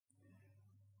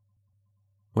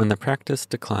When the practice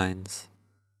declines.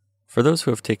 For those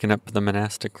who have taken up the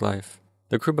monastic life,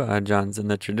 the Kruba Ajahns in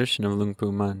the tradition of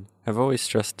Lungpu Mun have always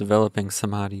stressed developing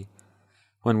samadhi.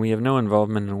 When we have no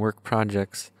involvement in work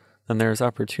projects, then there is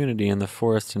opportunity in the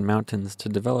forest and mountains to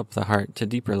develop the heart to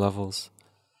deeper levels.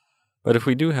 But if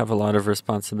we do have a lot of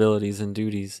responsibilities and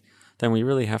duties, then we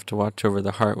really have to watch over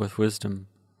the heart with wisdom.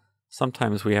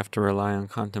 Sometimes we have to rely on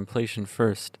contemplation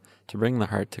first to bring the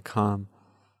heart to calm,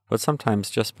 but sometimes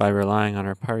just by relying on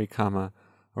our parikama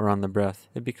or on the breath,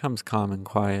 it becomes calm and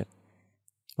quiet.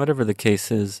 Whatever the case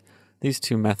is, these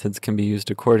two methods can be used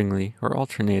accordingly or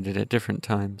alternated at different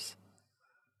times.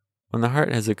 When the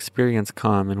heart has experienced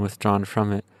calm and withdrawn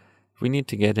from it, we need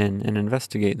to get in and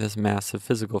investigate this mass of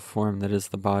physical form that is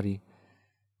the body.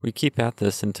 We keep at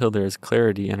this until there is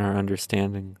clarity in our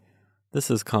understanding.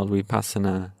 This is called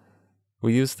vipassana.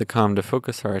 We use the calm to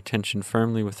focus our attention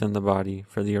firmly within the body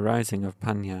for the arising of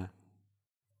panya.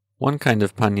 One kind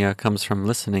of panya comes from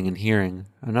listening and hearing,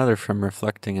 another from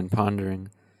reflecting and pondering.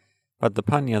 But the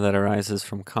panya that arises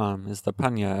from calm is the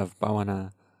panya of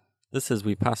bhavana. This is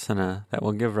vipassana that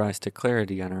will give rise to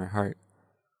clarity on our heart.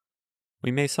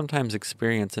 We may sometimes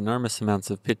experience enormous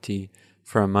amounts of piti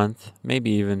for a month,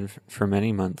 maybe even for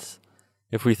many months.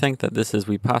 If we think that this is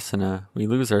vipassana, we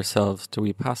lose ourselves to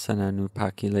vipassana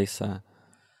nupakilesa.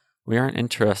 We aren't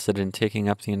interested in taking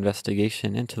up the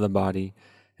investigation into the body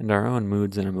and our own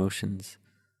moods and emotions.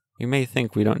 We may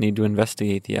think we don't need to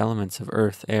investigate the elements of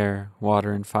earth, air,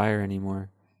 water, and fire anymore.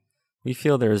 We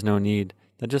feel there is no need,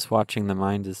 that just watching the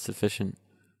mind is sufficient.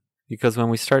 Because when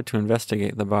we start to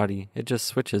investigate the body, it just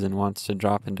switches and wants to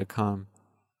drop into calm.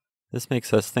 This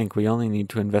makes us think we only need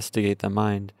to investigate the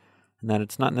mind, and that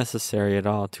it's not necessary at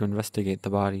all to investigate the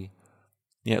body.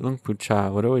 Yet Lungpu Cha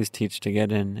would always teach to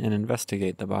get in and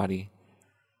investigate the body.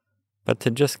 But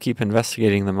to just keep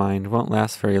investigating the mind won't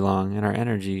last very long, and our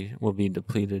energy will be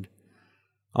depleted.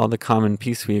 All the common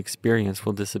peace we experience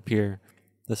will disappear,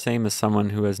 the same as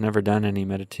someone who has never done any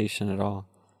meditation at all.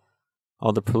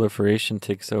 All the proliferation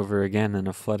takes over again in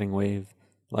a flooding wave,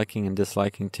 liking and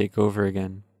disliking take over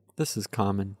again. This is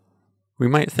common. We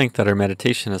might think that our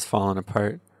meditation has fallen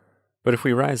apart, but if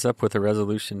we rise up with a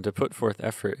resolution to put forth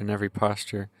effort in every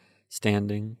posture,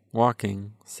 standing,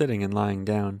 walking, sitting, and lying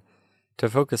down, to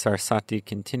focus our sati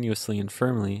continuously and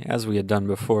firmly as we had done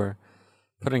before,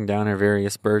 putting down our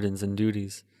various burdens and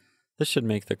duties, this should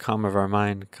make the calm of our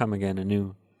mind come again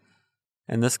anew.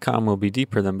 And this calm will be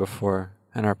deeper than before,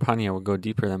 and our panya will go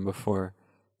deeper than before.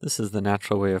 This is the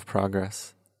natural way of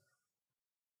progress.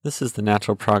 This is the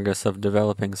natural progress of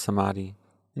developing samadhi.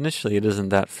 Initially it isn't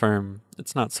that firm,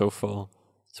 it's not so full,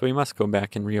 so we must go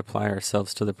back and reapply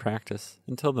ourselves to the practice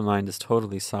until the mind is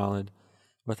totally solid,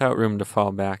 without room to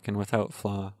fall back and without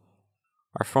flaw.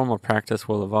 Our formal practice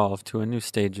will evolve to a new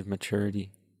stage of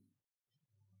maturity.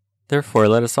 Therefore,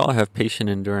 let us all have patient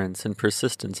endurance and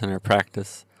persistence in our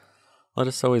practice. Let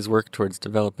us always work towards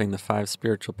developing the 5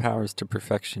 spiritual powers to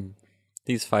perfection.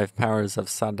 These 5 powers of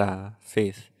saddha,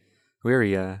 faith,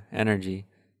 virya, energy,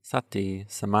 sati,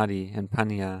 samadhi, and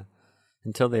panya,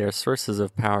 until they are sources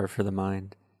of power for the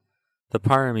mind. The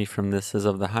parami from this is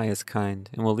of the highest kind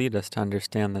and will lead us to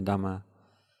understand the Dhamma.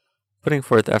 Putting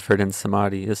forth effort in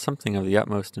samadhi is something of the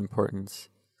utmost importance.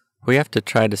 We have to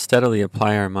try to steadily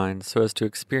apply our mind so as to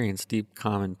experience deep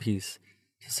calm and peace,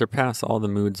 to surpass all the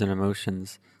moods and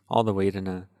emotions, all the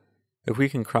Vedana. If we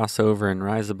can cross over and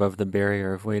rise above the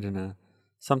barrier of Vedana,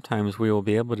 sometimes we will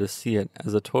be able to see it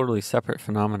as a totally separate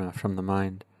phenomena from the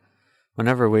mind.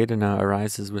 Whenever Vedana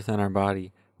arises within our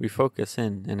body, we focus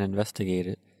in and investigate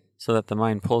it, so that the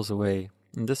mind pulls away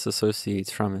and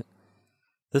disassociates from it.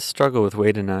 This struggle with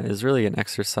Vedana is really an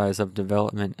exercise of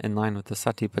development in line with the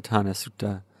Satipatthana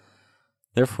Sutta.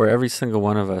 Therefore, every single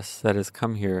one of us that has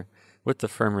come here with the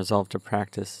firm resolve to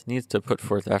practice needs to put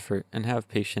forth effort and have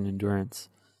patient endurance.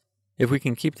 If we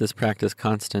can keep this practice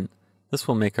constant, this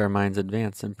will make our minds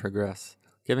advance and progress,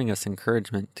 giving us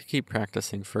encouragement to keep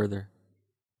practicing further.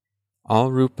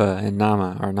 All rupa and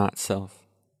nama are not self.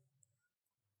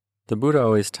 The Buddha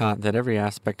always taught that every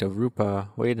aspect of rupa,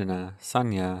 vedana,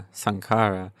 sanya,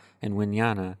 sankhara, and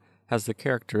vijnana has the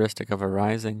characteristic of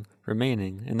arising,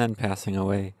 remaining, and then passing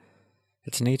away.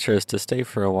 Its nature is to stay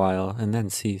for a while and then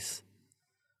cease.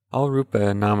 All rupa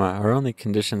and nama are only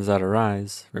conditions that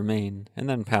arise, remain, and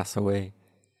then pass away.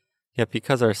 Yet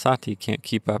because our sati can't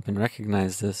keep up and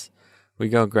recognize this, we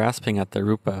go grasping at the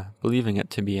rupa, believing it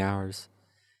to be ours.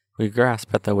 We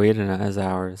grasp at the vedana as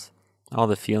ours, all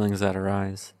the feelings that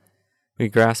arise. We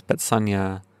grasp at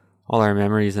sanya, all our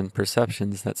memories and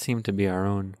perceptions that seem to be our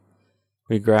own.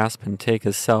 We grasp and take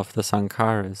as self the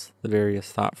sankharas, the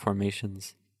various thought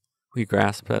formations. We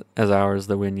grasp as ours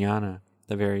the vijnana,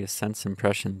 the various sense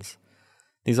impressions.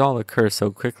 These all occur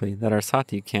so quickly that our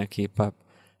sati can't keep up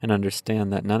and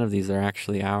understand that none of these are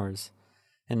actually ours.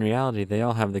 In reality, they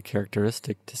all have the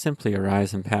characteristic to simply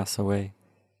arise and pass away.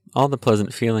 All the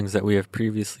pleasant feelings that we have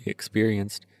previously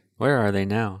experienced, where are they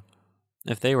now?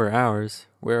 If they were ours,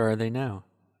 where are they now?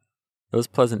 Those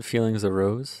pleasant feelings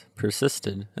arose,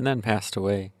 persisted, and then passed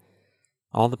away.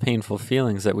 All the painful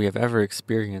feelings that we have ever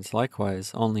experienced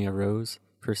likewise only arose,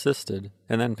 persisted,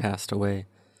 and then passed away.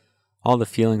 All the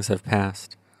feelings have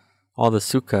passed. All the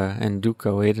sukha and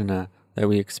dukkha vedana that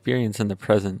we experience in the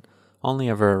present only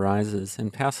ever arises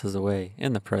and passes away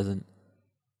in the present.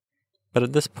 But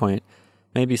at this point,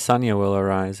 maybe sanya will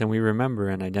arise and we remember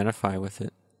and identify with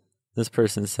it. This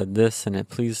person said this and it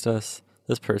pleased us.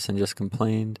 This person just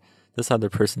complained. This other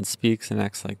person speaks and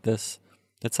acts like this.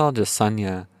 It's all just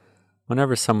sanya.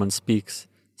 Whenever someone speaks,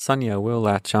 sanya will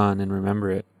latch on and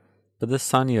remember it. But this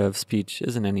sanya of speech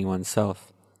isn't anyone's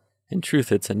self. In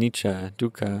truth, it's anicca,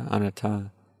 dukkha,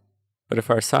 anatta. But if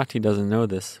our sati doesn't know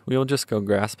this, we will just go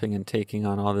grasping and taking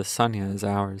on all this sanya as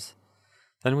ours.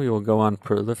 Then we will go on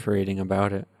proliferating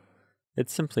about it.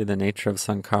 It's simply the nature of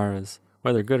sankharas,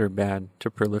 whether good or bad,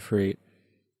 to proliferate.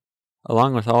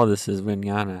 Along with all this is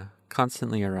vijnana,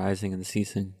 constantly arising and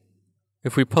ceasing.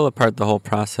 If we pull apart the whole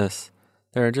process,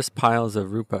 there are just piles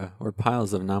of rupa or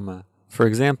piles of nama. For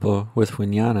example, with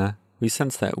vijnana, we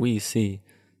sense that we see,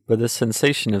 but this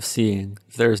sensation of seeing,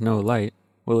 if there is no light,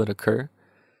 will it occur?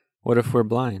 What if we're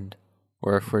blind?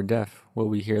 Or if we're deaf, will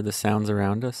we hear the sounds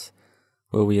around us?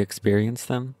 Will we experience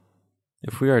them?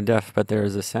 If we are deaf but there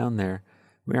is a sound there,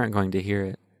 we aren't going to hear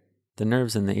it. The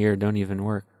nerves in the ear don't even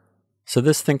work. So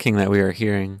this thinking that we are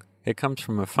hearing, it comes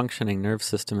from a functioning nerve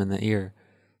system in the ear.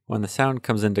 When the sound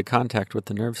comes into contact with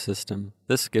the nerve system,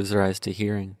 this gives rise to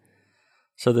hearing.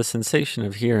 So the sensation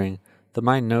of hearing, the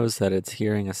mind knows that it's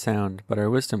hearing a sound, but our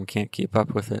wisdom can't keep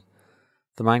up with it.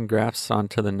 The mind grasps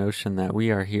onto the notion that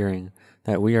we are hearing,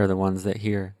 that we are the ones that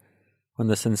hear. When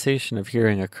the sensation of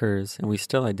hearing occurs, and we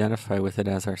still identify with it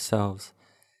as ourselves,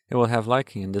 it will have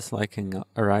liking and disliking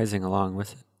arising along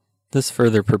with it. This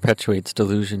further perpetuates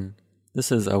delusion.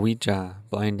 This is avijja,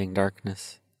 blinding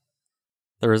darkness.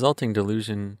 The resulting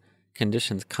delusion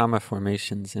conditions kama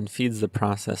formations and feeds the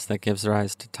process that gives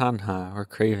rise to tanha or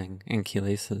craving and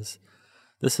kilesas.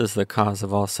 This is the cause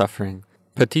of all suffering,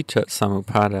 paticca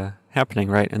samuppada, happening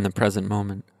right in the present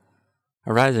moment.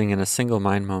 Arising in a single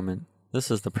mind moment,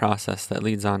 this is the process that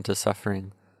leads on to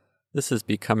suffering. This is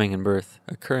becoming and birth,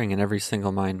 occurring in every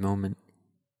single mind moment.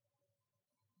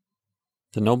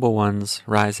 The noble ones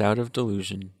rise out of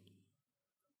delusion.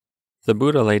 The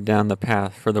Buddha laid down the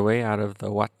path for the way out of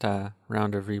the vata,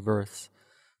 round of rebirths,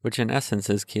 which in essence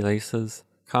is kilesas,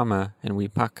 kama, and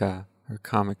vipaka, or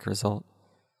karmic result.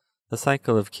 The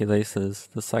cycle of kilesas,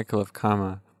 the cycle of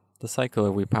kama, the cycle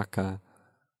of vipaka.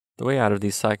 The way out of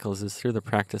these cycles is through the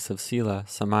practice of sila,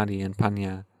 samadhi, and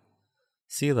panya.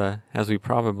 Sila, as we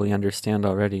probably understand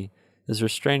already, is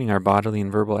restraining our bodily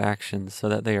and verbal actions so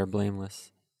that they are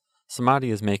blameless.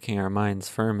 Samadhi is making our minds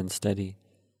firm and steady.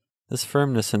 This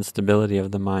firmness and stability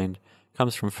of the mind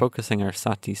comes from focusing our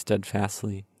sati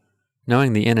steadfastly.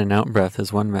 Knowing the in and out breath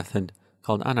is one method,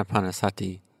 called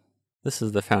anapanasati. This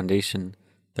is the foundation,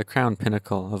 the crown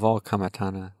pinnacle of all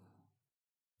kammatthana.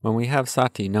 When we have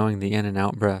sati knowing the in and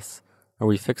out breaths, or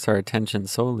we fix our attention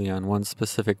solely on one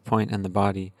specific point in the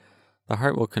body, the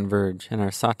heart will converge and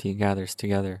our sati gathers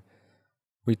together.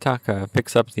 Vitakka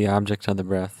picks up the object of the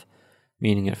breath,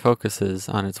 meaning it focuses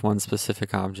on its one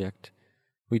specific object.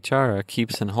 Vichara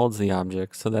keeps and holds the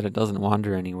object so that it doesn't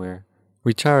wander anywhere.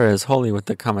 Vichara is wholly with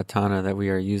the kammatthana that we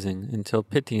are using until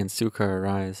piti and sukha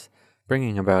arise,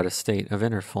 bringing about a state of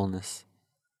inner fullness.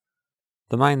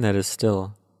 The mind that is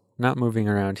still, not moving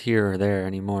around here or there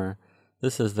anymore,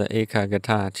 this is the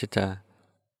ekaggata citta.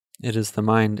 It is the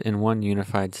mind in one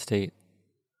unified state.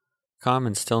 Calm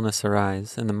and stillness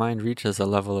arise, and the mind reaches a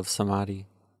level of samadhi.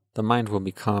 The mind will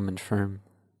be calm and firm.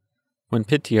 When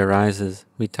piti arises,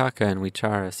 vitakka and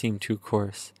vichara seem too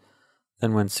coarse.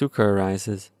 Then when sukha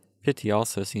arises, piti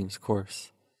also seems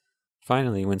coarse.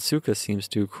 Finally, when sukha seems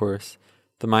too coarse,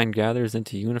 the mind gathers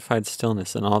into unified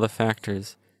stillness and all the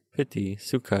factors, piti,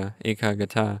 sukha,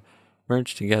 ekaggata,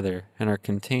 merge together and are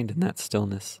contained in that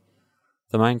stillness.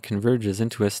 The mind converges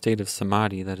into a state of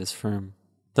samadhi that is firm.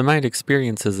 The mind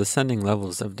experiences ascending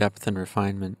levels of depth and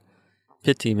refinement.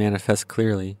 Piti manifests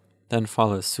clearly, then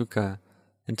follows sukha,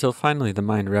 until finally the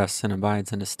mind rests and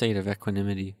abides in a state of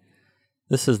equanimity.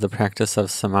 This is the practice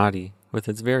of samadhi, with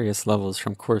its various levels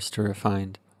from coarse to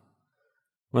refined.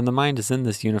 When the mind is in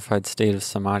this unified state of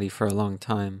samadhi for a long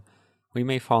time, we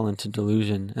may fall into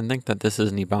delusion and think that this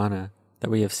is nibbana, that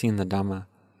we have seen the Dhamma.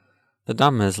 The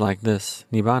Dhamma is like this,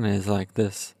 nibbana is like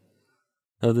this.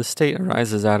 Though the state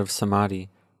arises out of samadhi,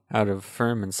 out of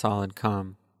firm and solid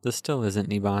calm, this still isn't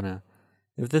nibbana.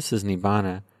 If this is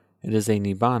nibbana, it is a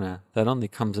nibbana that only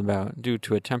comes about due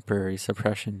to a temporary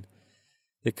suppression.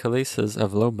 The kilesas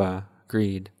of lobha,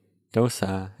 greed,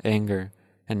 dosa, anger,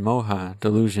 and moha,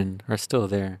 delusion, are still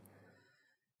there.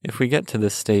 If we get to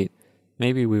this state,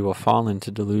 maybe we will fall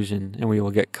into delusion and we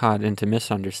will get caught into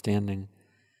misunderstanding.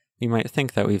 We might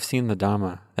think that we've seen the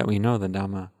Dhamma, that we know the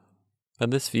Dhamma,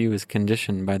 but this view is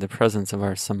conditioned by the presence of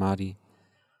our samadhi.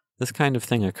 This kind of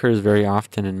thing occurs very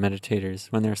often in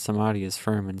meditators when their samadhi is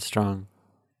firm and strong.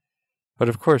 But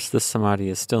of course this samadhi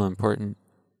is still important.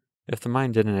 If the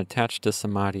mind didn't attach to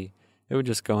samadhi, it would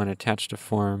just go and attach to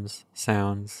forms,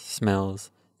 sounds,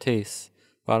 smells, tastes,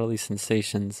 bodily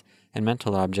sensations, and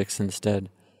mental objects instead.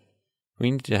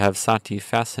 We need to have sati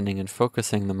fastening and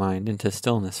focusing the mind into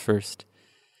stillness first.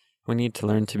 We need to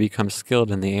learn to become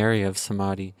skilled in the area of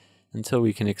samadhi until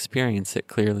we can experience it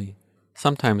clearly.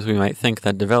 Sometimes we might think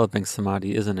that developing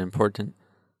samadhi isn't important.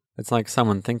 It's like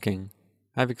someone thinking,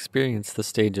 I've experienced the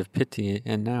stage of piti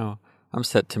and now I'm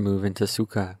set to move into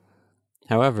sukha.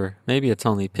 However, maybe it's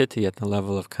only piti at the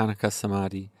level of kanaka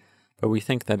samadhi, but we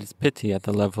think that it's piti at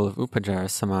the level of upajjhara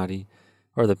samadhi,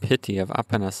 or the piti of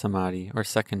appana samadhi, or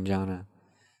second jhana.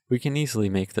 We can easily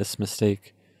make this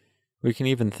mistake. We can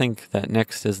even think that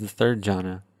next is the third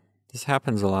jhana. This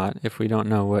happens a lot if we don't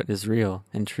know what is real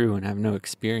and true and have no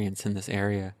experience in this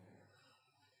area.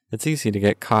 It's easy to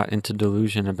get caught into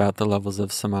delusion about the levels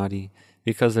of samadhi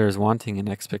because there is wanting and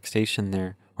expectation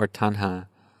there, or tanha.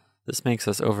 This makes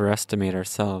us overestimate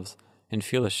ourselves and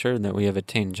feel assured that we have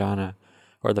attained jhana,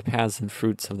 or the paths and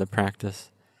fruits of the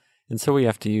practice. And so we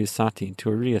have to use sati to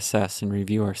reassess and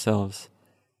review ourselves.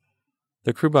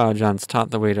 The Kruba Ajahns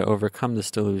taught the way to overcome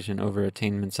this delusion over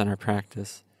attainments in our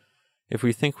practice. If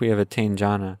we think we have attained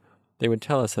jhana, they would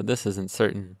tell us that this isn't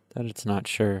certain, that it's not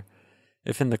sure.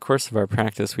 If in the course of our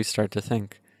practice we start to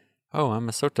think, oh, I'm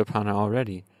a Sotapanna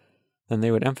already, then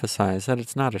they would emphasize that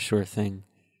it's not a sure thing.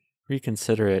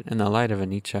 Reconsider it in the light of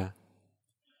anicca.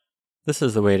 This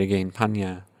is the way to gain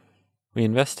panya. We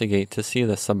investigate to see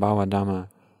the sabhava dhamma,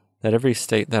 that every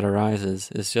state that arises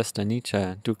is just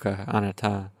anicca, dukkha,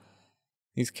 anatta.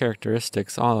 These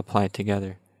characteristics all apply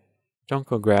together. Don't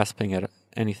go grasping at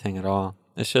anything at all.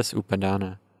 It's just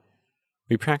upadana.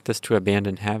 We practice to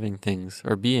abandon having things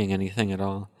or being anything at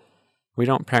all. We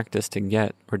don't practice to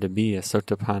get or to be a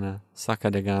sotapanna,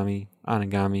 sakadagami,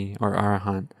 anagami, or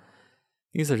arahant.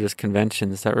 These are just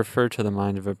conventions that refer to the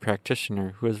mind of a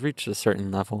practitioner who has reached a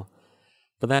certain level,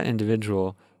 but that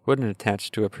individual wouldn't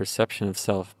attach to a perception of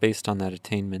self based on that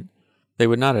attainment. They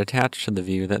would not attach to the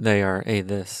view that they are a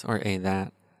this or a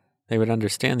that. They would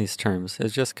understand these terms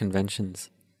as just conventions.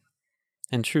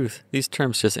 In truth, these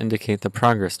terms just indicate the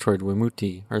progress toward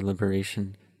vimutti, or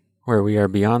liberation, where we are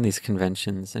beyond these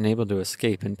conventions and able to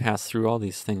escape and pass through all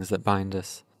these things that bind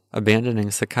us, abandoning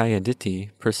sakkaya ditthi,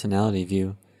 personality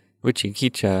view,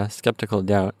 vicikicca, skeptical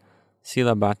doubt,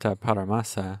 silabhata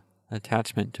paramasa,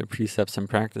 attachment to precepts and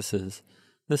practices.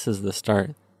 This is the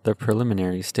start, the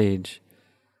preliminary stage.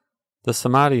 The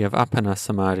samadhi of appana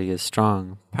samadhi is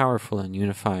strong, powerful, and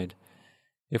unified.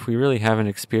 If we really haven't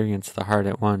experienced the heart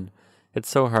at one, it's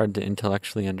so hard to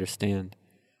intellectually understand.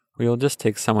 We will just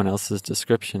take someone else's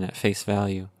description at face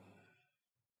value.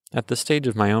 At the stage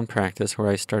of my own practice where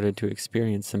I started to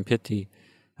experience some piti,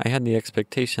 I had the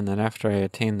expectation that after I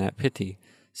attained that piti,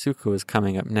 sukha was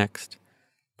coming up next.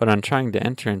 But on trying to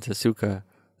enter into sukha,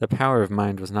 the power of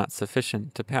mind was not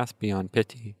sufficient to pass beyond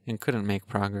piti and couldn't make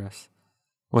progress.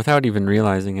 Without even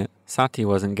realizing it, sati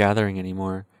wasn't gathering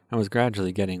anymore and was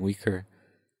gradually getting weaker.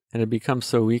 It had become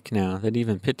so weak now that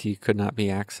even piti could not be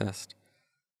accessed.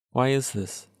 Why is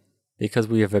this? Because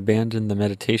we have abandoned the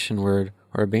meditation word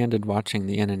or abandoned watching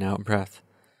the in and out breath.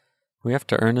 We have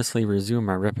to earnestly resume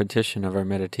our repetition of our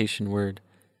meditation word.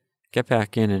 Get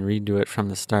back in and redo it from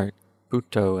the start.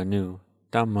 Bhutto anew,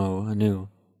 Dhammo anew,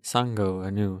 Sangho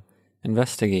anew,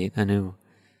 investigate anew.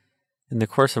 In the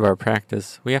course of our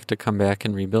practice, we have to come back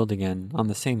and rebuild again on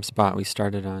the same spot we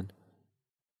started on.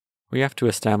 We have to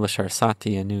establish our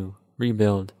sati anew,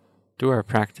 rebuild, do our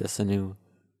practice anew.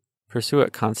 Pursue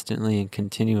it constantly and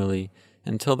continually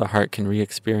until the heart can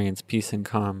re-experience peace and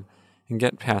calm and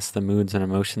get past the moods and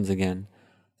emotions again.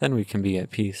 Then we can be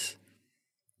at peace.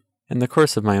 In the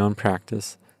course of my own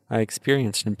practice, I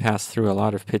experienced and passed through a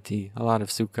lot of piti, a lot of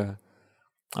sukha.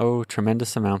 Oh,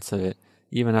 tremendous amounts of it,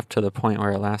 even up to the point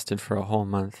where it lasted for a whole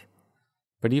month.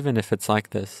 But even if it's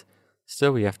like this,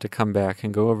 still we have to come back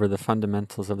and go over the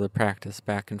fundamentals of the practice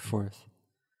back and forth.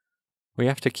 We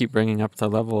have to keep bringing up the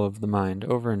level of the mind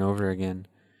over and over again.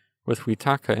 With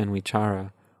vitaka and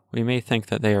vichara, we may think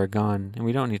that they are gone and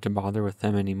we don't need to bother with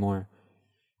them anymore.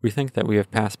 We think that we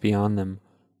have passed beyond them,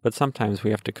 but sometimes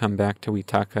we have to come back to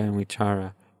vitaka and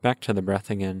vichara, back to the breath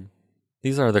again.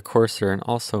 These are the coarser and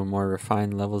also more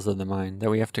refined levels of the mind that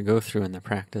we have to go through in the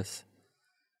practice.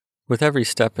 With every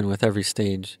step and with every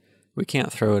stage, we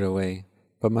can't throw it away,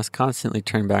 but must constantly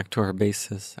turn back to our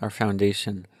basis, our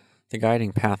foundation, the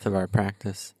guiding path of our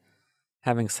practice.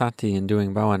 Having sati and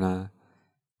doing bhavana,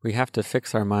 we have to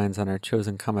fix our minds on our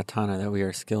chosen kammatthana that we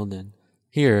are skilled in.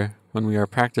 Here, when we are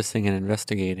practicing and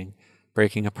investigating,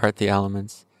 breaking apart the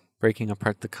elements, breaking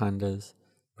apart the khandhas,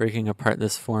 breaking apart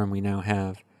this form we now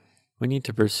have, we need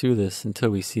to pursue this until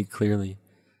we see clearly.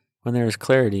 When there is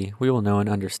clarity, we will know and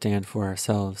understand for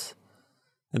ourselves.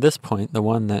 At this point, the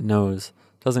one that knows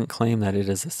doesn't claim that it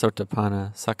is a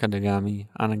sotapanna, sakadagami,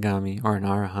 anagami, or an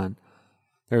arahant.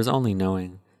 There is only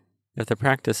knowing. If the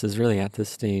practice is really at this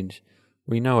stage,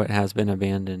 we know it has been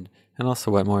abandoned, and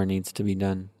also what more needs to be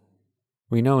done.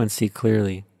 We know and see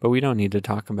clearly, but we don't need to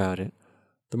talk about it.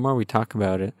 The more we talk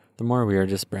about it, the more we are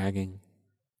just bragging.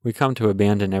 We come to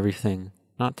abandon everything,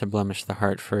 not to blemish the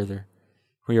heart further.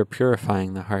 We are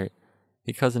purifying the heart,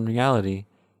 because in reality,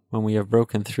 when we have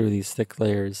broken through these thick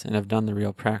layers and have done the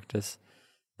real practice,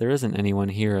 there isn't anyone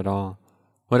here at all.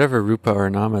 Whatever rupa or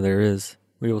nama there is,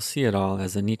 we will see it all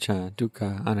as anicca,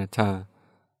 dukkha, anatta.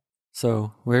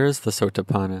 So, where is the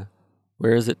sotapanna?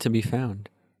 Where is it to be found?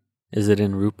 Is it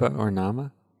in rupa or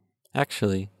nama?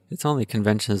 Actually, it's only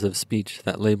conventions of speech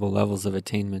that label levels of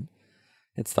attainment.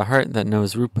 It's the heart that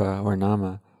knows rupa or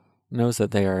nama, knows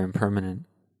that they are impermanent.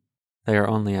 They are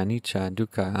only anicca,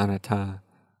 dukkha, anatta.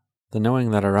 The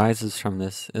knowing that arises from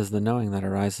this is the knowing that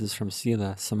arises from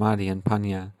sila, samadhi, and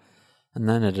panya, and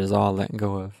then it is all let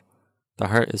go of. The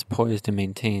heart is poised and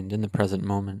maintained in the present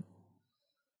moment.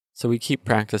 So we keep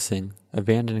practicing,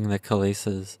 abandoning the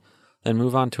kilesas, then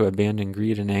move on to abandon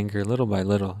greed and anger little by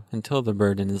little until the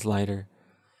burden is lighter.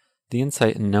 The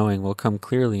insight and knowing will come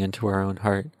clearly into our own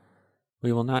heart.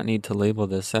 We will not need to label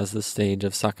this as the stage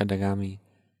of sakadagami.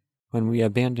 When we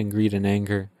abandon greed and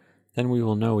anger, then we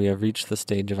will know we have reached the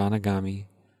stage of anagami.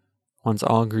 Once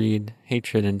all greed,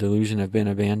 hatred, and delusion have been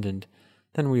abandoned,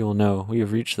 then we will know we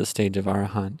have reached the stage of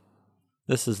arahant.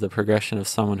 This is the progression of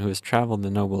someone who has traveled the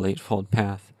Noble Eightfold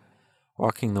Path,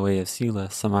 walking the way of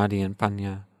sila, samadhi, and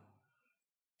panya.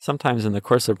 Sometimes in the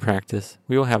course of practice,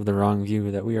 we will have the wrong view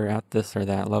that we are at this or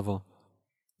that level.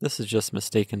 This is just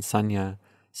mistaken sanya,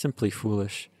 simply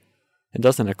foolish. It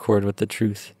doesn't accord with the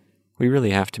truth. We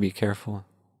really have to be careful.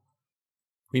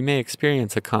 We may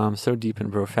experience a calm so deep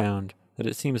and profound that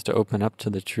it seems to open up to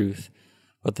the truth,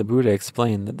 but the Buddha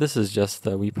explained that this is just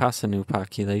the vipassanupa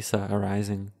kilesa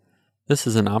arising. This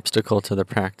is an obstacle to the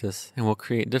practice and will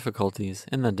create difficulties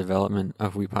in the development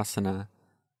of vipassana.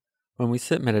 When we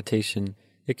sit meditation,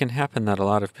 it can happen that a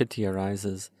lot of piti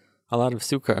arises, a lot of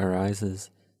sukha arises,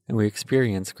 and we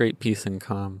experience great peace and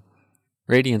calm.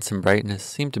 Radiance and brightness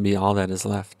seem to be all that is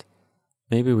left.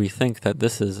 Maybe we think that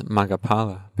this is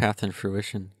maggapala, path and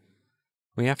fruition.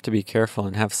 We have to be careful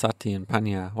and have sati and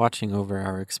panya watching over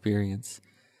our experience.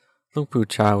 Lungpu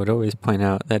Cha would always point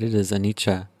out that it is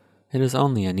anicca. It is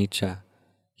only anicca.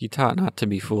 He taught not to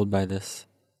be fooled by this.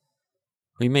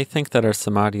 We may think that our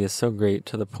samadhi is so great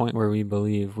to the point where we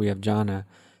believe we have jhana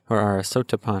or are a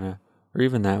sotapanna, or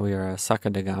even that we are a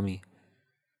sakadagami.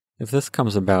 If this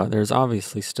comes about, there is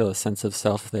obviously still a sense of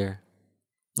self there.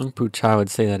 Lungpu Cha would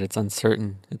say that it's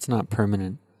uncertain, it's not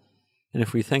permanent. And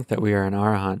if we think that we are an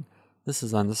arahant, this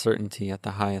is uncertainty at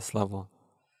the highest level.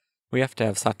 We have to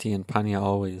have sati and panya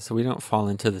always, so we don't fall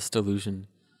into this delusion.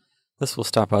 This will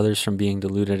stop others from being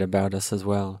deluded about us as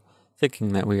well,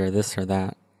 thinking that we are this or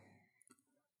that.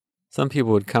 Some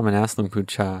people would come and ask Lungpu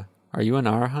Cha, "Are you an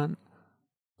arahant?"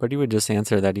 But he would just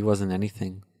answer that he wasn't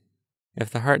anything.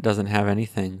 If the heart doesn't have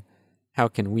anything, how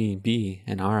can we be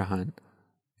an arahant?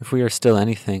 If we are still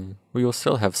anything, we will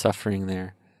still have suffering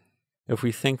there. If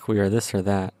we think we are this or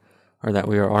that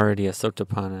we are already a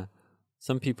sotapanna,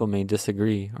 some people may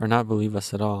disagree or not believe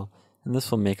us at all, and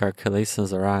this will make our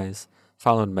kilesas arise,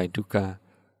 followed by dukkha.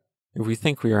 If we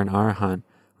think we are an arahant,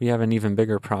 we have an even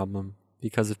bigger problem,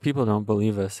 because if people don't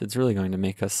believe us, it's really going to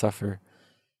make us suffer.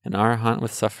 An arahant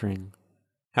with suffering.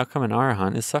 How come an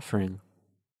arahant is suffering?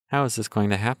 How is this going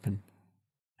to happen?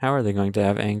 How are they going to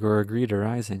have anger or greed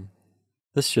arising?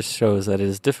 This just shows that it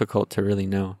is difficult to really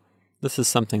know. This is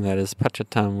something that is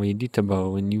pachatam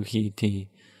viditabo in yuhiti,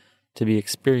 to be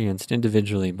experienced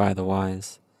individually by the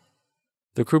wise.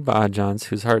 The Kruba Ajahns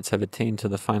whose hearts have attained to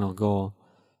the final goal,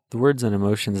 the words and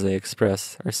emotions they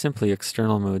express are simply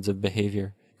external modes of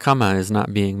behavior. Kama is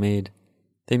not being made.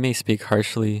 They may speak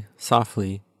harshly,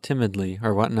 softly, timidly,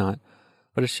 or whatnot,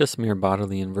 but it's just mere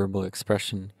bodily and verbal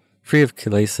expression. Free of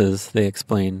kilesas, they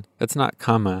explain, it's not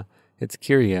kama, it's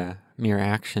kirya, mere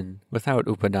action, without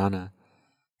upadana.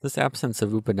 This absence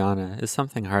of upadana is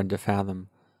something hard to fathom.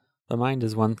 The mind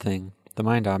is one thing, the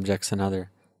mind object's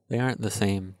another. They aren't the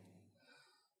same.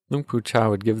 Luang Pu Cha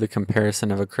would give the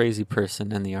comparison of a crazy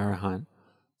person and the Arahant.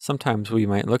 Sometimes we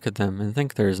might look at them and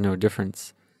think there is no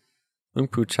difference. Luang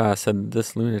Pu Cha said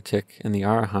this lunatic and the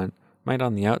Arahant might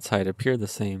on the outside appear the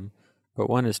same, but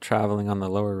one is traveling on the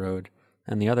lower road,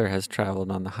 and the other has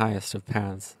traveled on the highest of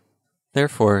paths.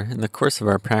 Therefore, in the course of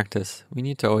our practice, we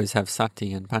need to always have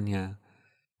sati and panya.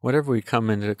 Whatever we come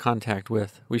into contact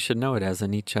with, we should know it as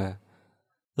anicca.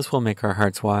 This will make our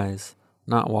hearts wise,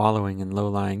 not wallowing in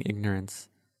low-lying ignorance.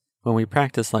 When we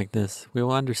practice like this, we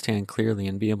will understand clearly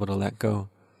and be able to let go.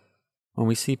 When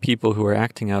we see people who are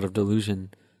acting out of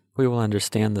delusion, we will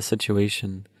understand the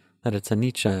situation, that it's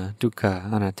anicca,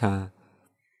 dukkha, anatta.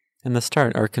 In the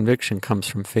start, our conviction comes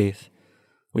from faith.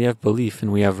 We have belief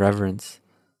and we have reverence,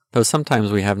 though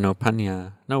sometimes we have no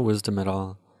panya, no wisdom at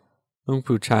all. Luang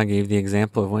Pu Cha gave the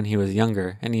example of when he was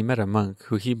younger and he met a monk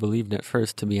who he believed at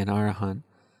first to be an arahant.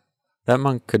 That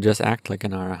monk could just act like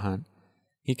an arahant.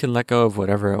 He could let go of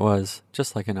whatever it was,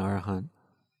 just like an arahant.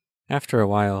 After a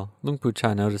while, Luang Pu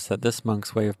Cha noticed that this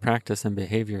monk's way of practice and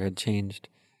behavior had changed.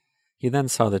 He then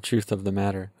saw the truth of the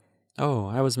matter. Oh,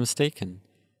 I was mistaken.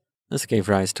 This gave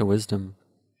rise to wisdom.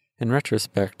 In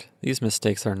retrospect, these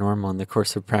mistakes are normal in the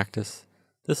course of practice.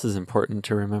 This is important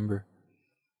to remember.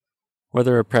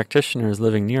 Whether a practitioner is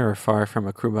living near or far from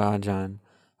a Kruba Ajahn,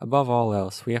 above all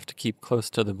else, we have to keep close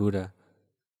to the Buddha.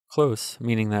 Close,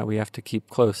 meaning that we have to keep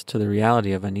close to the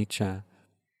reality of anicca.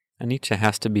 Anicca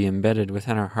has to be embedded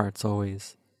within our hearts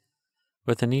always.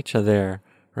 With anicca there,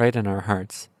 right in our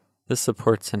hearts, this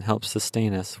supports and helps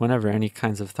sustain us whenever any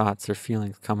kinds of thoughts or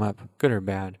feelings come up, good or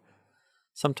bad.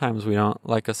 Sometimes we don't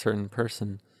like a certain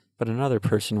person, but another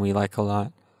person we like a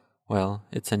lot. Well,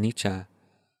 it's anicca.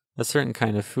 A certain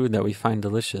kind of food that we find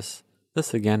delicious,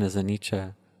 this again is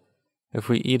anicca. If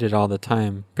we eat it all the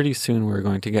time, pretty soon we're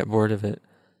going to get bored of it.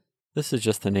 This is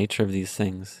just the nature of these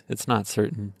things, it's not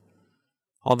certain.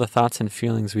 All the thoughts and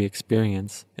feelings we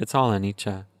experience, it's all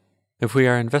anicca. If we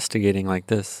are investigating like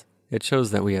this, it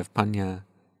shows that we have panya.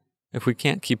 If we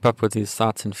can't keep up with these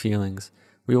thoughts and feelings,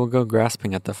 we will go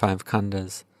grasping at the 5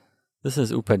 khandhas. This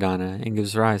is upadana and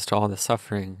gives rise to all the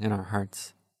suffering in our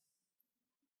hearts.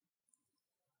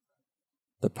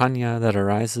 The panya that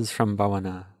arises from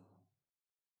bhavana.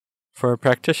 For a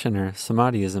practitioner,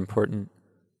 samadhi is important.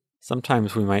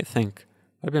 Sometimes we might think,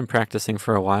 I've been practicing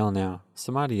for a while now.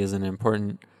 Samadhi isn't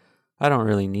important. I don't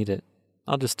really need it.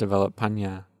 I'll just develop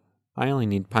panya. I only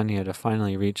need panya to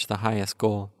finally reach the highest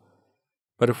goal.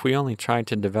 But if we only try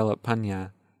to develop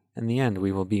panya, in the end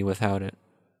we will be without it.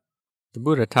 The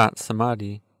Buddha taught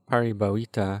samadhi,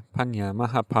 paribhavita, panya,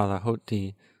 mahapala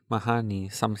hoti,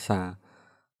 mahani, samsa.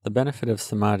 The benefit of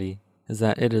samadhi is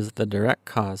that it is the direct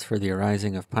cause for the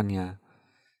arising of panya.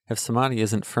 If samadhi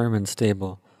isn't firm and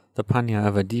stable, the panya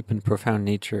of a deep and profound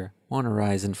nature won't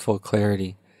arise in full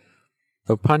clarity.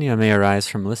 Though panya may arise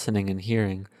from listening and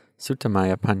hearing,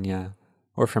 sutamaya panya,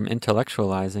 or from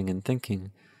intellectualizing and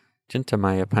thinking,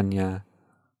 jintamaya panya,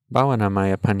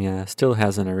 bhavanamaya panya still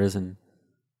hasn't arisen.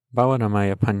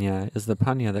 Bhavanamaya panya is the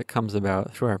panya that comes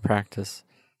about through our practice,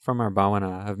 from our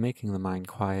bhavana of making the mind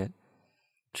quiet.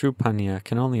 True panya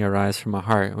can only arise from a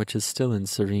heart which is still and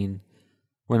serene.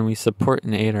 When we support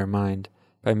and aid our mind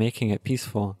by making it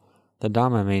peaceful, the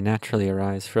Dhamma may naturally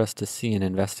arise for us to see and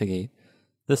investigate.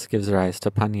 This gives rise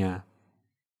to panya.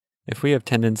 If we have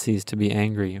tendencies to be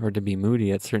angry or to be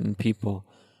moody at certain people,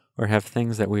 or have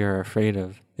things that we are afraid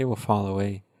of, they will fall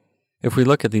away. If we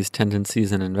look at these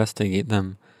tendencies and investigate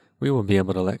them, we will be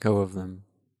able to let go of them.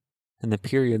 In the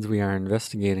periods we are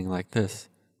investigating like this,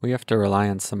 we have to rely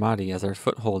on samadhi as our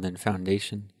foothold and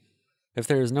foundation. If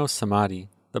there is no samadhi,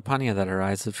 the panya that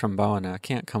arises from bhavana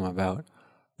can't come about.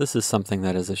 This is something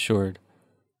that is assured.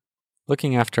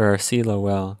 Looking after our sila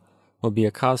well will be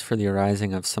a cause for the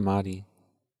arising of samadhi.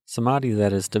 Samadhi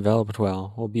that is developed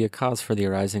well will be a cause for the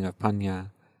arising of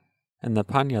panya, and the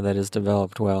panya that is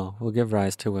developed well will give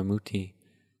rise to vimutti.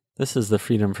 This is the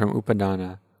freedom from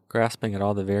upadana, grasping at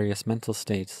all the various mental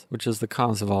states, which is the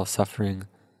cause of all suffering.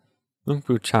 Luang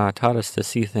Pu Cha taught us to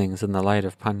see things in the light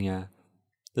of panya.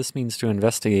 This means to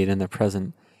investigate in the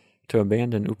present, to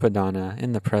abandon upadana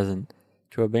in the present,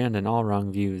 to abandon all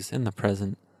wrong views in the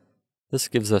present. This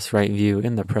gives us right view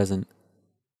in the present.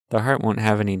 The heart won't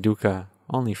have any dukkha,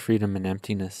 only freedom and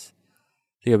emptiness.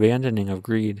 The abandoning of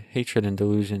greed, hatred, and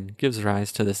delusion gives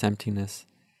rise to this emptiness.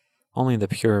 Only the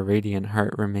pure, radiant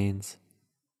heart remains.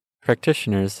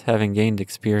 Practitioners, having gained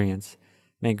experience,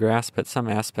 may grasp at some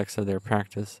aspects of their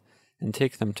practice and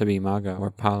take them to be magga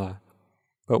or phala.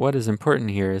 But what is important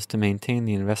here is to maintain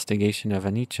the investigation of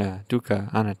anicca,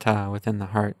 dukkha, anatta within the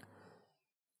heart.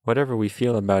 Whatever we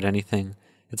feel about anything,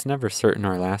 it's never certain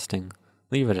or lasting.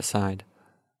 Leave it aside.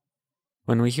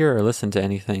 When we hear or listen to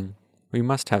anything, we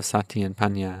must have sati and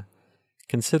panya.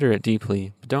 Consider it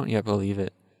deeply, but don't yet believe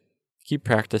it. Keep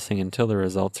practicing until the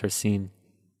results are seen.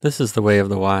 This is the way of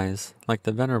the wise, like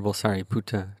the Venerable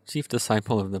Sariputta, chief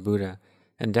disciple of the Buddha,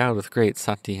 endowed with great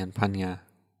sati and panya.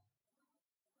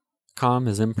 Calm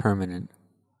is impermanent.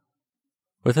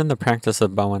 Within the practice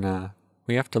of bhavana,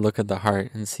 we have to look at the heart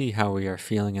and see how we are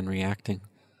feeling and reacting.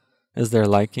 Is there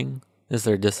liking? Is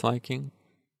there disliking?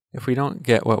 If we don't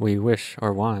get what we wish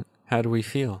or want, how do we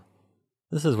feel?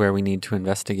 This is where we need to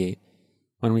investigate.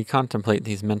 When we contemplate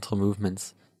these mental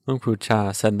movements, Luang Pu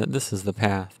Cha said that this is the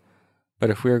path. But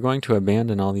if we are going to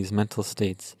abandon all these mental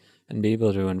states and be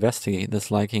able to investigate this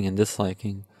liking and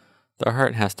disliking, the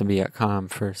heart has to be at calm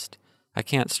first. I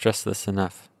can't stress this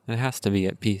enough. It has to be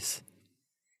at peace.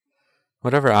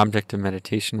 Whatever object of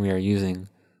meditation we are using,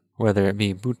 whether it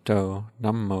be Bhutto,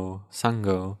 Dhammo,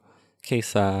 Sangho,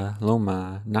 Kesa,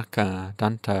 Loma, Naka,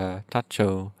 Danta,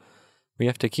 Tacho, we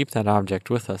have to keep that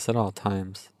object with us at all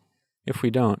times. If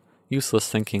we don't, useless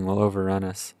thinking will overrun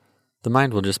us. The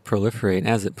mind will just proliferate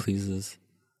as it pleases.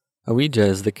 Avijja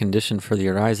is the condition for the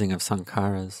arising of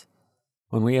sankharas.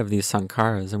 When we have these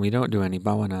sankharas and we don't do any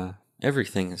bhavana,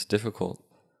 everything is difficult.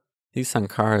 These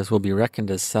sankharas will be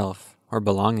reckoned as self, or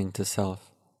belonging to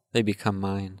self. They become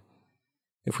mine.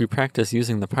 If we practice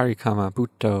using the parikama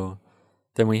bhutto,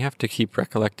 then we have to keep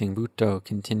recollecting bhutto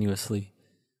continuously.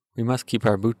 We must keep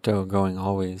our bhutto going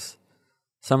always.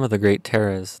 Some of the great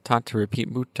Teras taught to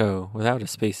repeat bhutto without a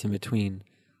space in between.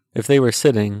 If they were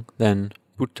sitting, then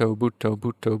bhutto, bhutto,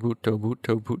 bhutto, bhutto,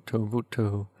 bhutto, bhutto,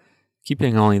 bhutto,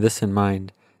 keeping only this in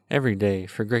mind every day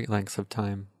for great lengths of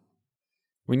time.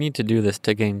 We need to do this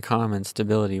to gain calm and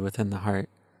stability within the heart.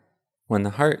 When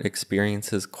the heart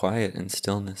experiences quiet and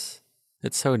stillness,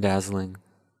 it's so dazzling.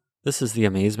 This is the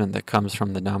amazement that comes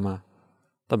from the Dhamma.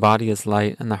 The body is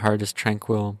light and the heart is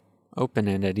tranquil, open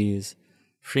and at ease,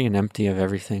 free and empty of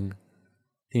everything.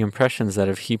 The impressions that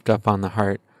have heaped up on the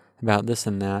heart about this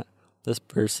and that, this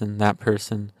person, that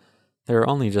person, they are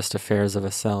only just affairs of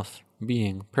a self,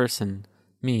 being, person,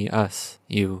 me, us,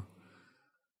 you.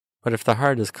 But if the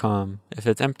heart is calm, if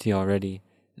it's empty already,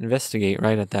 investigate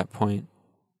right at that point.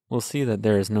 We'll see that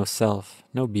there is no self,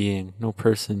 no being, no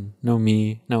person, no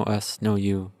me, no us, no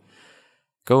you.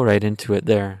 Go right into it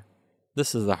there.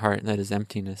 This is the heart that is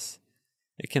emptiness.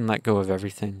 It can let go of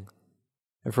everything.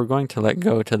 If we're going to let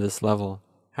go to this level,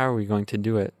 how are we going to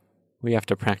do it? We have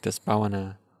to practice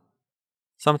bhavana.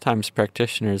 Sometimes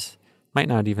practitioners might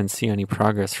not even see any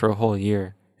progress for a whole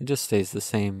year. It just stays the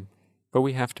same. But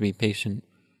we have to be patient.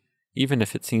 Even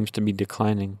if it seems to be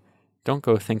declining, don't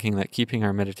go thinking that keeping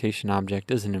our meditation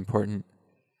object isn't important.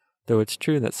 Though it's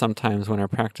true that sometimes when our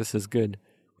practice is good,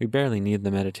 we barely need the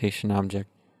meditation object.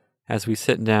 As we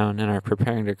sit down and are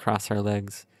preparing to cross our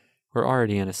legs, we're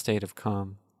already in a state of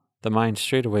calm. The mind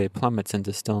straightaway plummets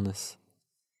into stillness.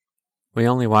 We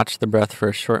only watch the breath for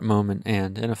a short moment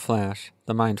and, in a flash,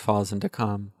 the mind falls into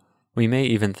calm. We may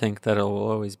even think that it will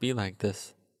always be like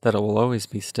this, that it will always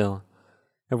be still.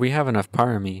 If we have enough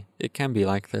parami, it can be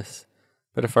like this.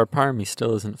 But if our parami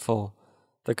still isn't full,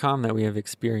 the calm that we have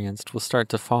experienced will start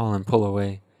to fall and pull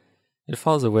away. It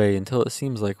falls away until it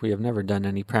seems like we have never done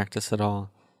any practice at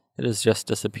all. It has just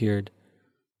disappeared.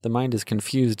 The mind is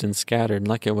confused and scattered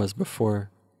like it was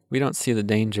before. We don't see the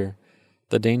danger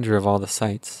of all the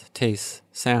sights, tastes,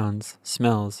 sounds,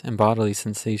 smells, and bodily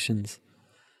sensations.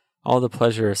 All the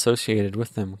pleasure associated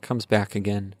with them comes back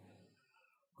again.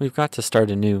 We've got to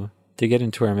start anew, to get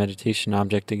into our meditation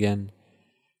object again.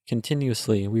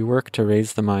 Continuously, we work to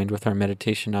raise the mind with our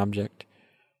meditation object.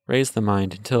 Raise the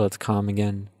mind until it's calm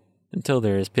again, until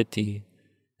there is piti,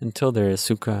 until there is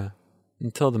sukha,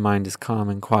 until the mind is calm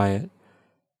and quiet.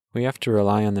 We have to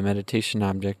rely on the meditation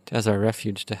object as our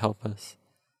refuge to help us.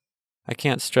 I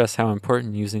can't stress how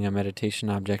important using a meditation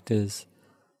object is.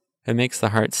 It makes the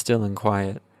heart still and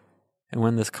quiet. And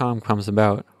when this calm comes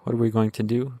about, what are we going to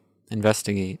do?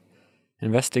 Investigate.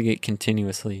 Investigate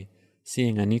continuously,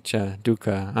 seeing anicca,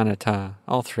 dukkha, anatta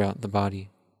all throughout the body.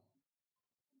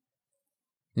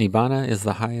 Nibbana is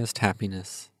the highest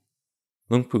happiness.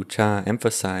 Luang Pu Cha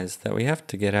emphasized that we have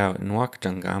to get out and walk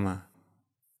jangama.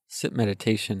 Sit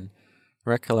meditation,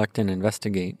 recollect and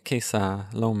investigate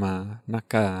kesa, loma,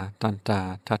 naka,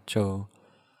 danta, tacho.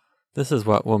 This is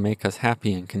what will make us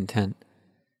happy and content.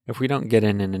 If we don't get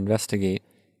in and investigate,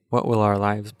 what will our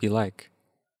lives be like?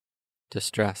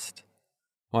 distressed.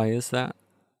 Why is that?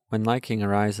 When liking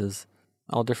arises,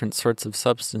 all different sorts of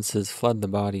substances flood the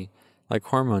body, like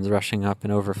hormones rushing up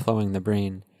and overflowing the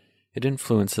brain. It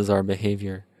influences our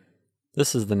behavior.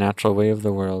 This is the natural way of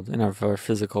the world and of our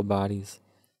physical bodies.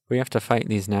 We have to fight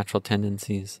these natural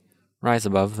tendencies, rise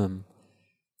above them,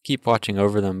 keep watching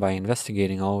over them by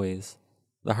investigating always.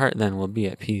 The heart then will be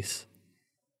at peace.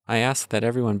 I ask that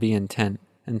everyone be intent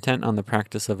on the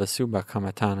practice of Asubha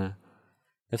Kammatthana.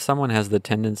 If someone has the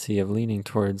tendency of leaning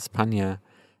towards panya,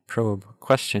 probe,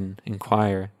 question,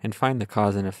 inquire, and find the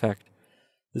cause and effect,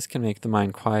 this can make the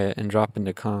mind quiet and drop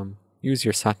into calm. Use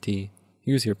your sati,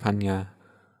 use your panya.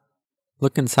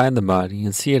 Look inside the body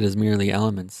and see it as merely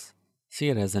elements. See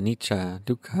it as anicca,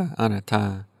 dukkha,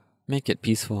 anatta. Make it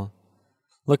peaceful.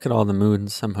 Look at all the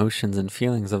moods, emotions, and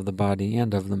feelings of the body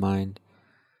and of the mind.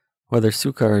 Whether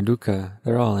sukha or dukkha,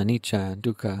 they're all anicca,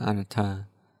 dukkha, anatta.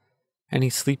 Any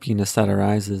sleepiness that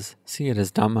arises, see it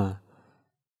as Dhamma.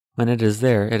 When it is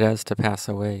there, it has to pass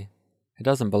away. It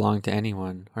doesn't belong to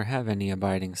anyone or have any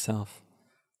abiding self.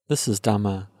 This is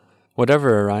Dhamma.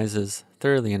 Whatever arises,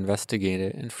 thoroughly investigate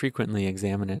it and frequently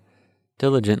examine it.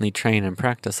 Diligently train and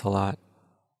practice a lot.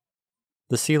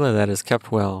 The sila that is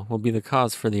kept well will be the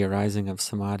cause for the arising of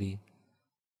samadhi.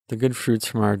 The good fruits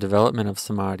from our development of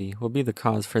samadhi will be the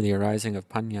cause for the arising of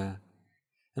panya.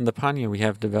 And the panya we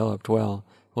have developed well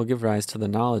will give rise to the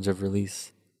knowledge of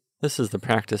release. This is the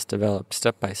practice developed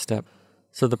step by step.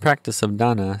 So the practice of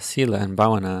dana, sila, and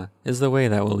bhavana is the way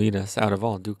that will lead us out of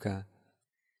all dukkha.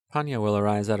 Panya will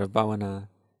arise out of bhavana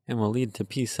and will lead to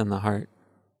peace in the heart.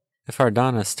 If our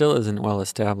dana still isn't well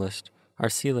established, our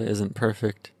sila isn't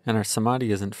perfect, and our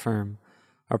samadhi isn't firm,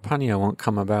 our panya won't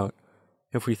come about.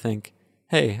 If we think,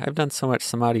 hey, I've done so much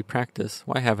samadhi practice,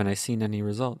 why haven't I seen any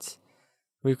results?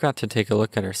 We've got to take a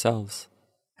look at ourselves.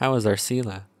 How is our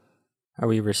sila? Are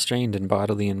we restrained in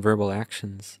bodily and verbal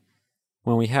actions?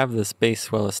 When we have this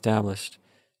base well established,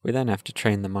 we then have to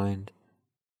train the mind.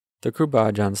 The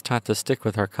Kruba Ajahns taught to stick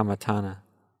with our kammatthana.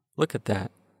 Look at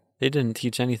that. They didn't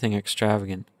teach anything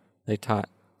extravagant. They taught,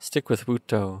 stick with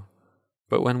bhutto.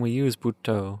 But when we use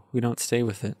bhutto, we don't stay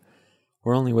with it.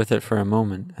 We're only with it for a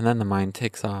moment, and then the mind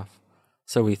takes off.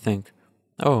 So we think,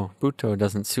 oh, bhutto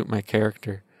doesn't suit my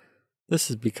character. This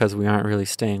is because we aren't really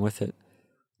staying with it.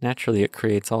 Naturally, it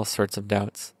creates all sorts of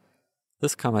doubts.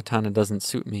 This kammatthana doesn't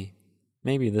suit me.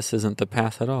 Maybe this isn't the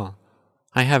path at all.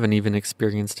 I haven't even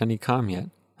experienced any calm yet.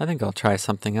 I think I'll try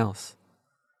something else.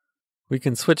 We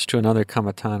can switch to another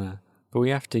kammatthana, but we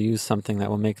have to use something that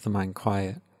will make the mind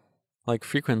quiet, like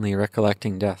frequently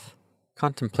recollecting death.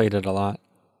 Contemplate it a lot.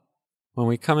 When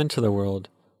we come into the world,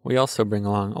 we also bring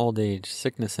along old age,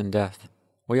 sickness, and death.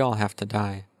 We all have to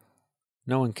die.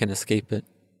 No one can escape it.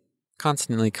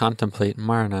 Constantly contemplate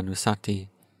marananusati,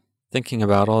 thinking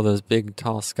about all those big,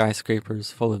 tall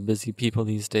skyscrapers full of busy people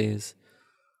these days.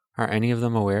 Are any of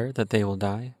them aware that they will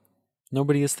die?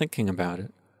 Nobody is thinking about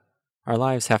it. Our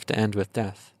lives have to end with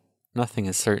death. Nothing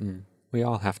is certain. We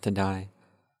all have to die.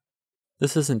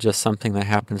 This isn't just something that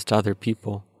happens to other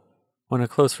people. When a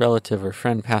close relative or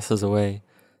friend passes away,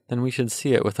 then we should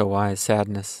see it with a wise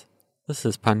sadness. This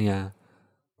is panya.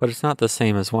 But it's not the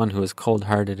same as one who is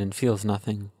cold-hearted and feels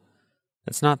nothing.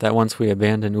 It's not that once we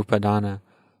abandon upadana,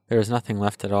 there is nothing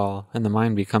left at all, and the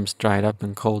mind becomes dried up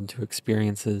and cold to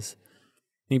experiences.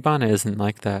 Nibbana isn't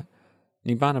like that.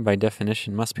 Nibbana by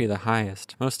definition must be the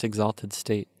highest, most exalted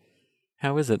state.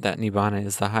 How is it that Nibbana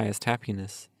is the highest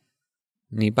happiness?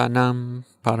 Nibbanam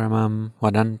paramam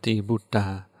vadanti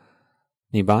buddha.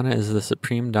 Nibbana is the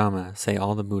supreme Dhamma, say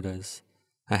all the Buddhas,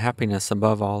 a happiness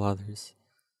above all others.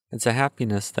 It's a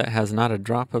happiness that has not a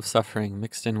drop of suffering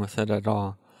mixed in with it at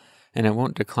all, and it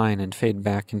won't decline and fade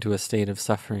back into a state of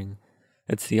suffering.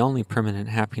 It's the only permanent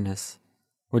happiness.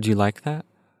 Would you like that?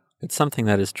 It's something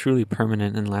that is truly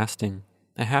permanent and lasting,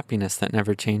 a happiness that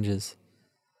never changes.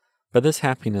 But this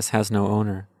happiness has no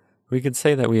owner. We could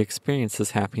say that we experience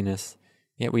this happiness,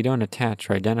 yet we don't attach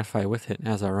or identify with it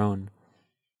as our own.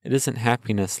 It isn't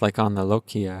happiness like on the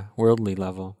lokiya, worldly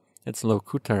level. It's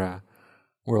lokutara,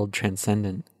 world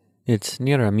transcendent. It's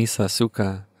niramisa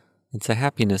sukha. It's a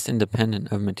happiness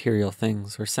independent of material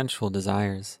things or sensual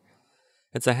desires.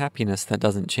 It's a happiness that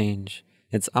doesn't change.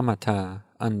 It's amata,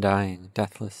 undying,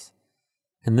 deathless.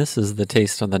 And this is the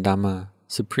taste of the Dhamma,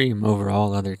 supreme over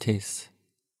all other tastes.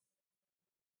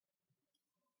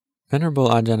 Venerable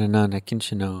Ajahn Anan at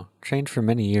Kinchino trained for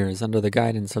many years under the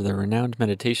guidance of the renowned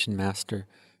meditation master,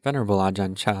 Venerable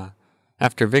Ajahn Chah.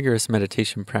 After vigorous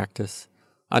meditation practice,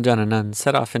 Ajahn Anan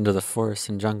set off into the forests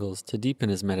and jungles to deepen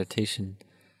his meditation.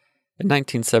 In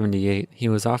 1978, he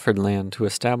was offered land to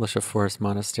establish a forest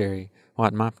monastery,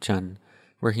 Wat Mapchan,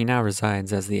 where he now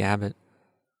resides as the abbot.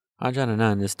 Ajahn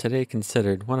Anan is today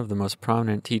considered one of the most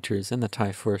prominent teachers in the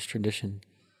Thai forest tradition.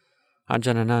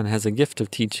 Ajahn Anan has a gift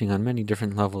of teaching on many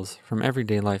different levels, from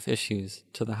everyday life issues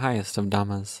to the highest of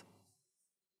Dhammas.